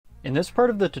In this part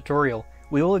of the tutorial,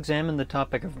 we will examine the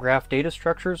topic of graph data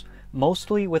structures,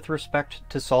 mostly with respect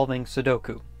to solving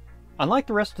Sudoku. Unlike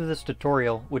the rest of this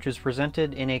tutorial, which is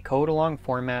presented in a code-along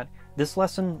format, this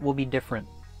lesson will be different.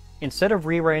 Instead of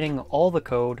rewriting all the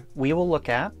code, we will look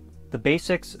at the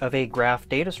basics of a graph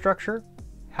data structure,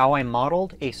 how I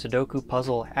modeled a Sudoku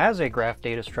puzzle as a graph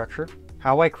data structure,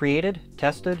 how I created,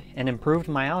 tested, and improved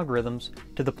my algorithms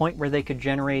to the point where they could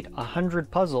generate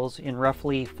 100 puzzles in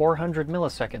roughly 400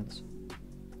 milliseconds.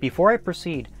 Before I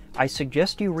proceed, I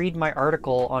suggest you read my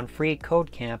article on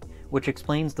Freecodecamp, which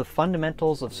explains the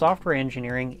fundamentals of software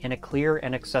engineering in a clear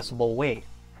and accessible way.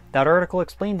 That article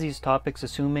explains these topics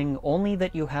assuming only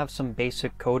that you have some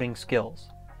basic coding skills.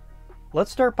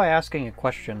 Let's start by asking a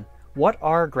question. What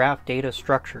are graph data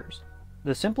structures?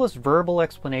 The simplest verbal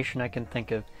explanation I can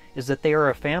think of is that they are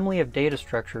a family of data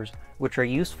structures which are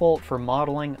useful for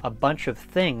modeling a bunch of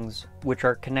things which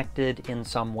are connected in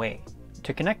some way.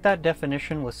 To connect that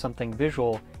definition with something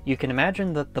visual, you can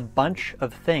imagine that the bunch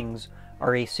of things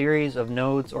are a series of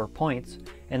nodes or points,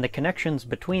 and the connections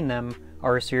between them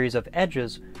are a series of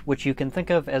edges, which you can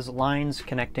think of as lines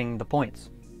connecting the points.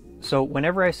 So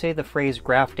whenever I say the phrase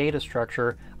graph data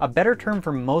structure, a better term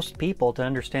for most people to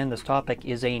understand this topic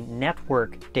is a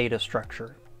network data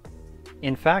structure.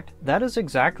 In fact, that is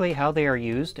exactly how they are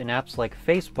used in apps like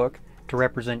Facebook to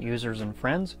represent users and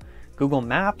friends, Google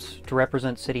Maps to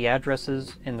represent city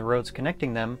addresses and the roads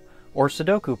connecting them, or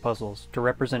Sudoku puzzles to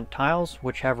represent tiles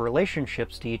which have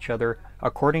relationships to each other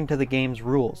according to the game's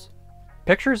rules.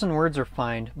 Pictures and words are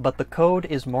fine, but the code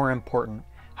is more important.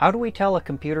 How do we tell a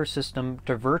computer system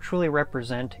to virtually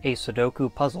represent a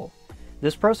Sudoku puzzle?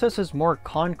 This process is more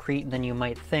concrete than you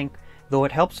might think, though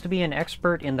it helps to be an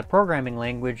expert in the programming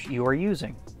language you are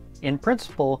using. In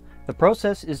principle, the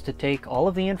process is to take all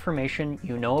of the information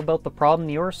you know about the problem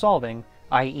you are solving,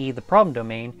 i.e. the problem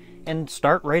domain, and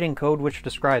start writing code which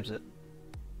describes it.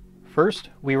 First,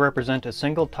 we represent a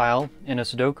single tile in a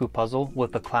Sudoku puzzle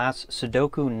with the class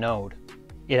Sudoku node.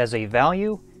 It has a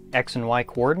value, x and y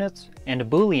coordinates, and a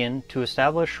boolean to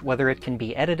establish whether it can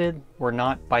be edited or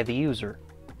not by the user.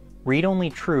 Read-only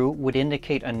true would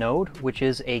indicate a node, which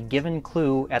is a given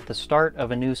clue at the start of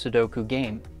a new Sudoku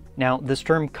game. Now, this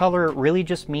term color really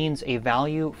just means a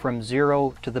value from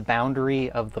 0 to the boundary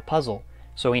of the puzzle.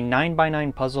 So a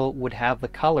 9x9 puzzle would have the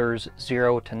colors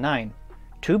 0 to 9.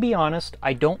 To be honest,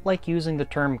 I don't like using the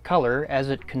term color as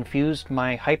it confused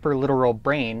my hyperliteral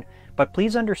brain, but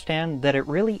please understand that it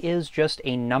really is just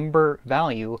a number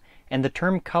value, and the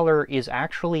term color is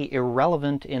actually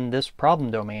irrelevant in this problem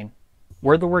domain.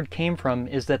 Where the word came from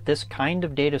is that this kind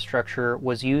of data structure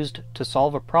was used to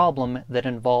solve a problem that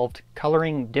involved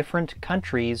coloring different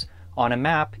countries on a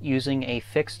map using a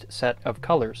fixed set of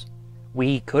colors.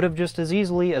 We could have just as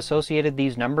easily associated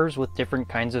these numbers with different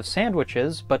kinds of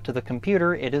sandwiches, but to the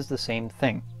computer it is the same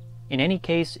thing. In any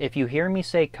case, if you hear me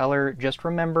say color, just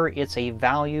remember it's a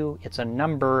value, it's a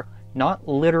number, not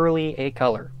literally a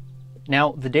color.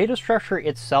 Now, the data structure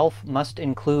itself must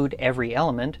include every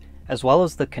element, as well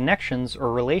as the connections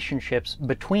or relationships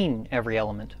between every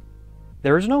element.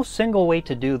 There is no single way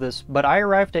to do this, but I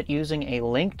arrived at using a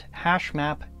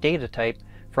LinkedHashMap data type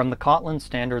from the Kotlin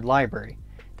standard library.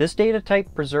 This data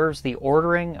type preserves the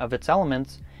ordering of its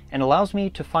elements and allows me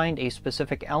to find a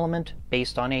specific element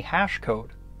based on a hash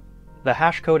code. The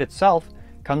hash code itself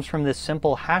comes from this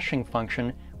simple hashing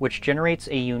function which generates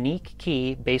a unique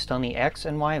key based on the x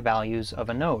and y values of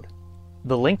a node.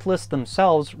 The linked lists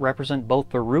themselves represent both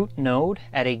the root node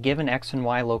at a given x and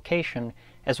y location,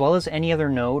 as well as any other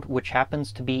node which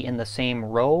happens to be in the same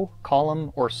row,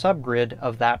 column, or subgrid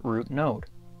of that root node.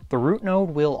 The root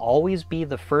node will always be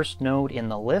the first node in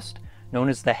the list, known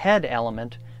as the head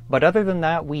element, but other than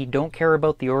that we don't care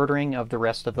about the ordering of the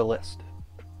rest of the list.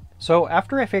 So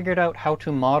after I figured out how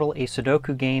to model a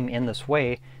Sudoku game in this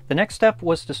way, the next step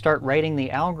was to start writing the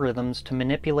algorithms to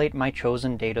manipulate my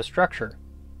chosen data structure.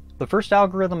 The first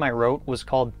algorithm I wrote was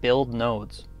called build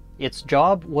nodes. Its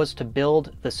job was to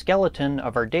build the skeleton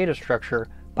of our data structure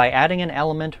by adding an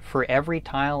element for every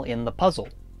tile in the puzzle.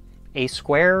 A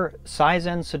square size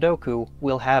n Sudoku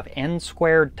will have n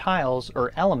squared tiles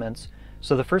or elements,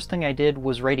 so the first thing I did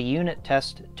was write a unit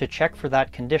test to check for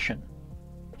that condition.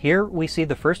 Here we see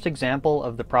the first example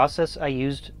of the process I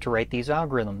used to write these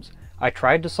algorithms. I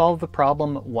tried to solve the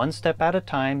problem one step at a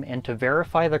time and to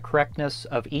verify the correctness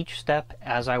of each step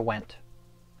as I went.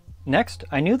 Next,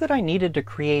 I knew that I needed to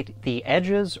create the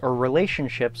edges or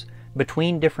relationships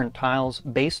between different tiles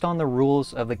based on the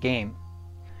rules of the game.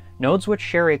 Nodes which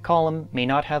share a column may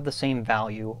not have the same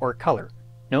value or color.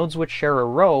 Nodes which share a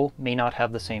row may not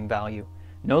have the same value.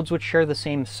 Nodes which share the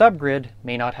same subgrid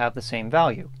may not have the same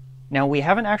value. Now we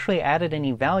haven't actually added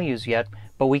any values yet,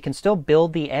 but we can still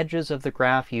build the edges of the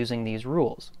graph using these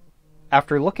rules.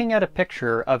 After looking at a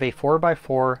picture of a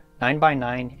 4x4,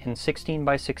 9x9, and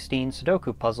 16x16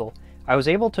 Sudoku puzzle, I was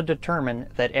able to determine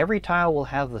that every tile will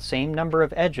have the same number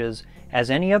of edges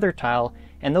as any other tile,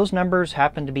 and those numbers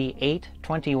happen to be 8,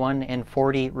 21, and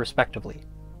 40 respectively.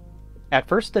 At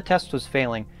first the test was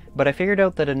failing, but I figured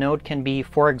out that a node can be,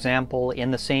 for example,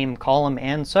 in the same column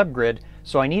and subgrid,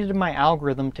 so I needed my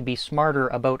algorithm to be smarter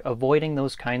about avoiding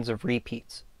those kinds of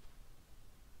repeats.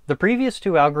 The previous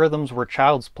two algorithms were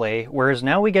child's play, whereas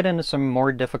now we get into some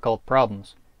more difficult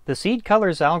problems. The seed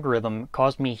colors algorithm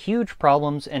caused me huge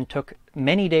problems and took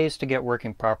many days to get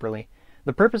working properly.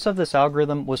 The purpose of this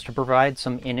algorithm was to provide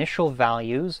some initial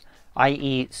values,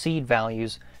 i.e. seed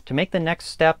values, to make the next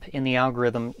step in the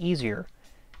algorithm easier.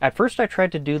 At first I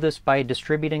tried to do this by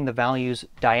distributing the values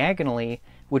diagonally,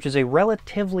 which is a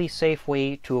relatively safe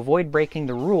way to avoid breaking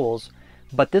the rules,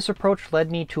 but this approach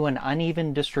led me to an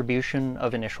uneven distribution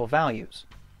of initial values.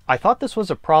 I thought this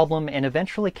was a problem and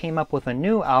eventually came up with a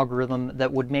new algorithm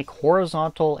that would make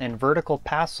horizontal and vertical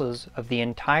passes of the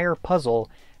entire puzzle,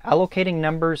 allocating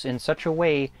numbers in such a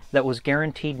way that was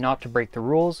guaranteed not to break the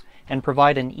rules and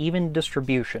provide an even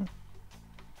distribution.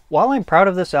 While I'm proud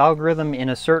of this algorithm in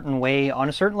a certain way, on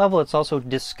a certain level it's also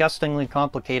disgustingly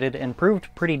complicated and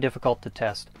proved pretty difficult to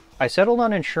test. I settled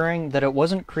on ensuring that it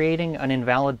wasn't creating an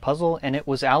invalid puzzle and it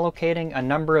was allocating a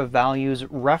number of values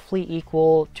roughly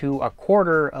equal to a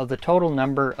quarter of the total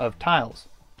number of tiles.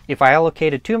 If I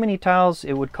allocated too many tiles,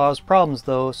 it would cause problems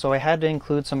though, so I had to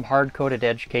include some hard-coded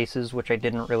edge cases which I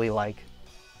didn't really like.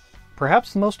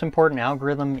 Perhaps the most important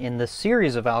algorithm in this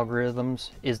series of algorithms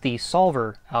is the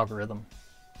solver algorithm.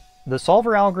 The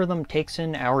solver algorithm takes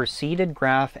in our seeded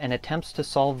graph and attempts to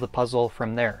solve the puzzle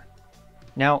from there.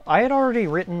 Now, I had already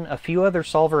written a few other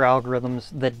solver algorithms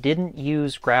that didn't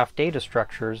use graph data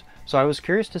structures, so I was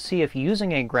curious to see if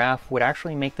using a graph would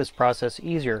actually make this process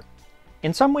easier.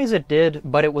 In some ways it did,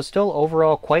 but it was still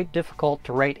overall quite difficult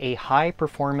to write a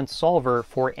high-performance solver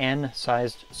for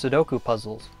n-sized Sudoku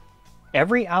puzzles.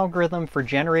 Every algorithm for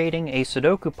generating a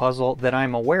Sudoku puzzle that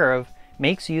I'm aware of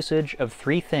makes usage of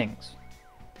three things: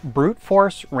 brute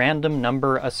force random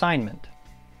number assignment,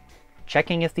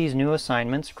 checking if these new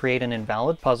assignments create an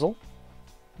invalid puzzle,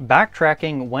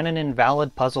 backtracking when an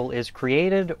invalid puzzle is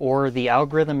created or the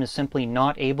algorithm is simply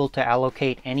not able to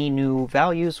allocate any new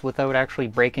values without actually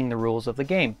breaking the rules of the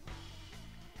game.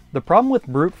 The problem with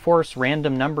brute force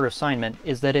random number assignment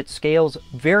is that it scales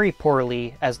very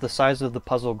poorly as the size of the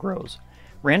puzzle grows.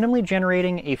 Randomly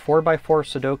generating a 4x4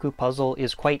 Sudoku puzzle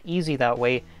is quite easy that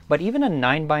way, but even a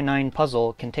 9x9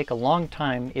 puzzle can take a long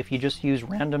time if you just use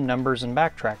random numbers and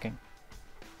backtracking.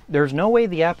 There's no way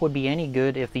the app would be any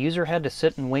good if the user had to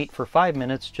sit and wait for 5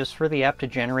 minutes just for the app to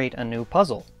generate a new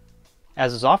puzzle.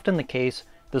 As is often the case,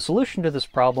 the solution to this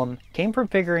problem came from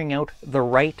figuring out the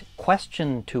right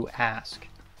question to ask.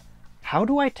 How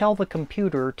do I tell the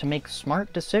computer to make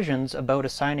smart decisions about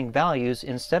assigning values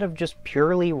instead of just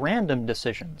purely random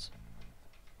decisions?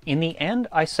 In the end,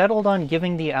 I settled on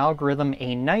giving the algorithm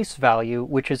a nice value,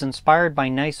 which is inspired by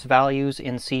nice values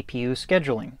in CPU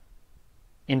scheduling.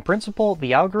 In principle,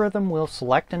 the algorithm will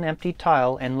select an empty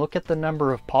tile and look at the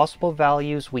number of possible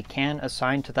values we can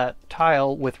assign to that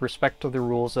tile with respect to the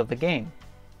rules of the game.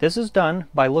 This is done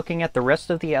by looking at the rest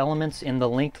of the elements in the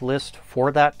linked list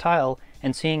for that tile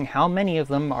and seeing how many of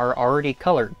them are already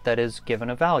colored, that is, given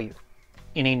a value.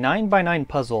 In a 9x9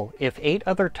 puzzle, if 8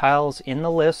 other tiles in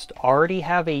the list already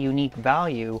have a unique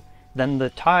value, then the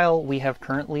tile we have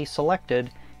currently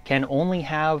selected can only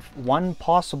have one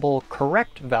possible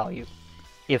correct value.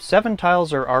 If 7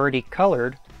 tiles are already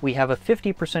colored, we have a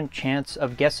 50% chance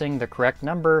of guessing the correct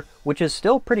number, which is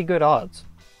still pretty good odds.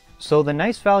 So the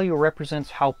nice value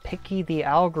represents how picky the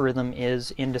algorithm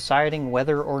is in deciding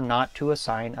whether or not to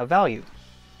assign a value.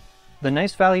 The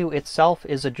nice value itself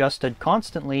is adjusted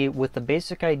constantly, with the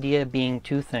basic idea being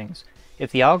two things.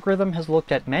 If the algorithm has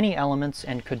looked at many elements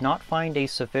and could not find a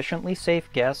sufficiently safe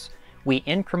guess, we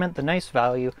increment the nice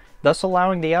value, thus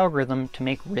allowing the algorithm to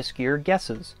make riskier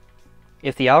guesses.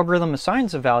 If the algorithm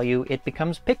assigns a value, it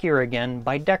becomes pickier again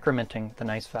by decrementing the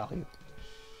nice value.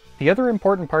 The other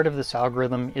important part of this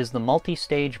algorithm is the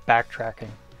multi-stage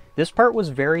backtracking. This part was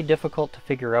very difficult to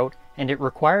figure out, and it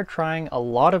required trying a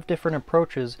lot of different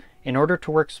approaches in order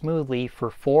to work smoothly for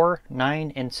 4,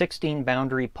 9, and 16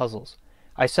 boundary puzzles.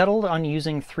 I settled on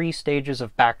using 3 stages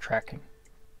of backtracking.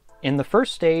 In the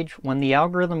first stage, when the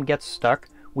algorithm gets stuck,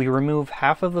 we remove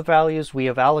half of the values we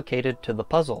have allocated to the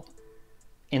puzzle.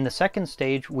 In the second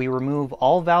stage, we remove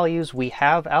all values we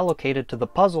have allocated to the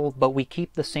puzzle, but we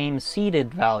keep the same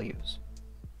seeded values.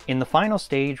 In the final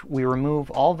stage, we remove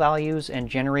all values and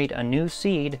generate a new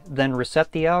seed, then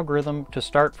reset the algorithm to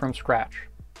start from scratch.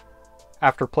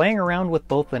 After playing around with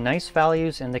both the nice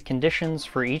values and the conditions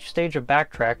for each stage of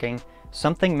backtracking,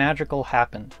 something magical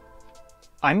happened.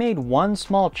 I made one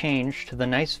small change to the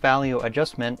nice value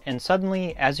adjustment, and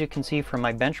suddenly, as you can see from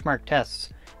my benchmark tests,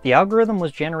 the algorithm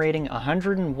was generating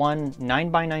 101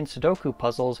 9x9 Sudoku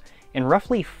puzzles in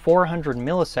roughly 400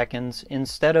 milliseconds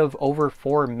instead of over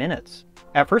 4 minutes.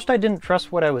 At first I didn't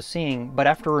trust what I was seeing, but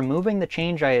after removing the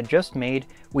change I had just made,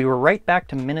 we were right back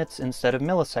to minutes instead of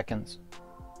milliseconds.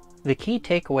 The key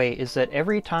takeaway is that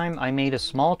every time I made a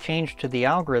small change to the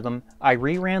algorithm, I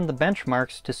reran the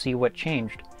benchmarks to see what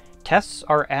changed. Tests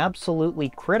are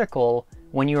absolutely critical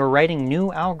when you are writing new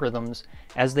algorithms,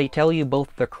 as they tell you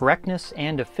both the correctness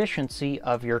and efficiency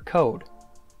of your code.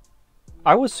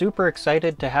 I was super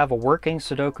excited to have a working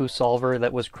Sudoku solver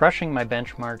that was crushing my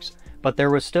benchmarks, but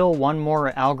there was still one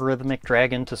more algorithmic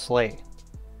dragon to slay.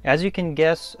 As you can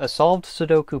guess, a solved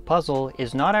Sudoku puzzle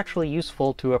is not actually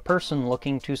useful to a person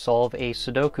looking to solve a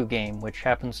Sudoku game, which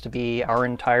happens to be our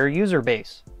entire user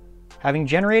base. Having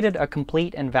generated a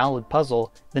complete and valid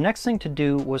puzzle, the next thing to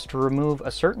do was to remove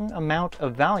a certain amount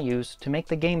of values to make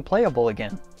the game playable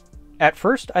again. At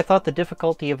first, I thought the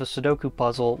difficulty of a Sudoku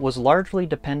puzzle was largely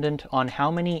dependent on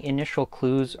how many initial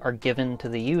clues are given to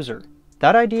the user.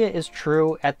 That idea is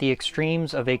true at the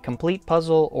extremes of a complete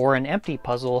puzzle or an empty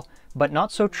puzzle, but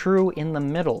not so true in the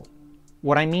middle.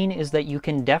 What I mean is that you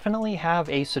can definitely have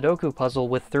a Sudoku puzzle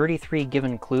with 33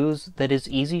 given clues that is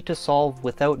easy to solve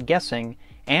without guessing,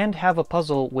 and have a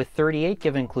puzzle with 38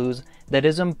 given clues that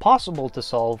is impossible to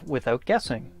solve without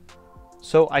guessing.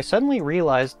 So I suddenly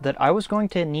realized that I was going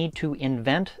to need to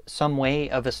invent some way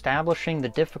of establishing the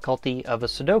difficulty of a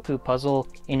Sudoku puzzle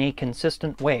in a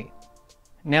consistent way.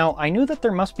 Now, I knew that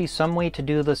there must be some way to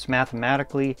do this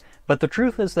mathematically, but the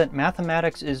truth is that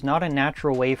mathematics is not a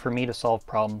natural way for me to solve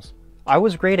problems. I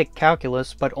was great at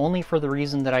calculus, but only for the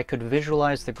reason that I could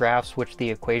visualize the graphs which the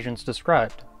equations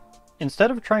described.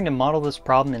 Instead of trying to model this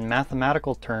problem in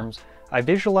mathematical terms, I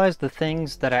visualized the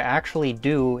things that I actually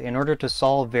do in order to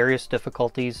solve various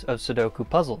difficulties of Sudoku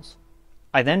puzzles.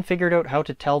 I then figured out how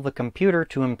to tell the computer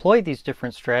to employ these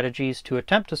different strategies to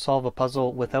attempt to solve a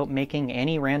puzzle without making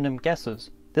any random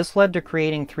guesses. This led to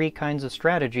creating 3 kinds of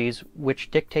strategies which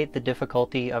dictate the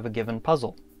difficulty of a given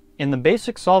puzzle. In the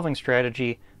basic solving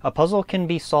strategy, a puzzle can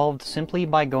be solved simply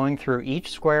by going through each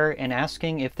square and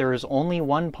asking if there is only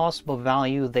one possible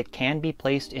value that can be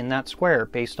placed in that square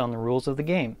based on the rules of the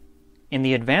game. In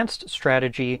the advanced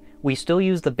strategy, we still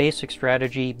use the basic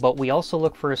strategy, but we also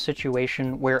look for a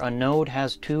situation where a node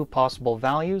has 2 possible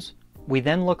values. We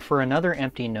then look for another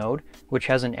empty node, which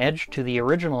has an edge to the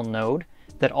original node,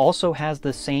 that also has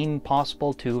the same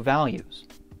possible 2 values.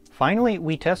 Finally,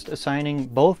 we test assigning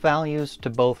both values to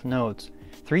both nodes.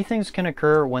 3 things can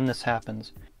occur when this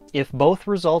happens. If both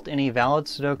result in a valid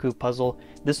Sudoku puzzle,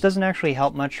 this doesn't actually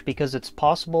help much because it's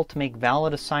possible to make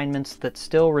valid assignments that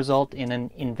still result in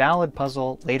an invalid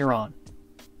puzzle later on.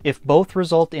 If both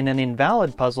result in an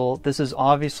invalid puzzle, this is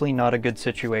obviously not a good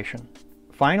situation.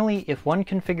 Finally, if one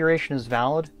configuration is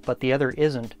valid but the other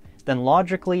isn't, then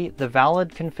logically the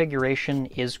valid configuration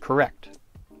is correct.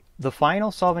 The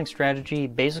final solving strategy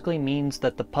basically means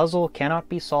that the puzzle cannot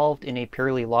be solved in a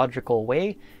purely logical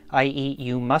way, i.e.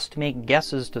 you must make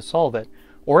guesses to solve it,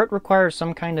 or it requires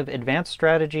some kind of advanced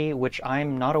strategy which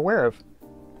I'm not aware of.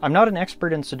 I'm not an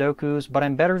expert in Sudokus, but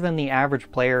I'm better than the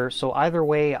average player, so either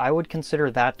way I would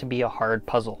consider that to be a hard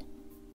puzzle.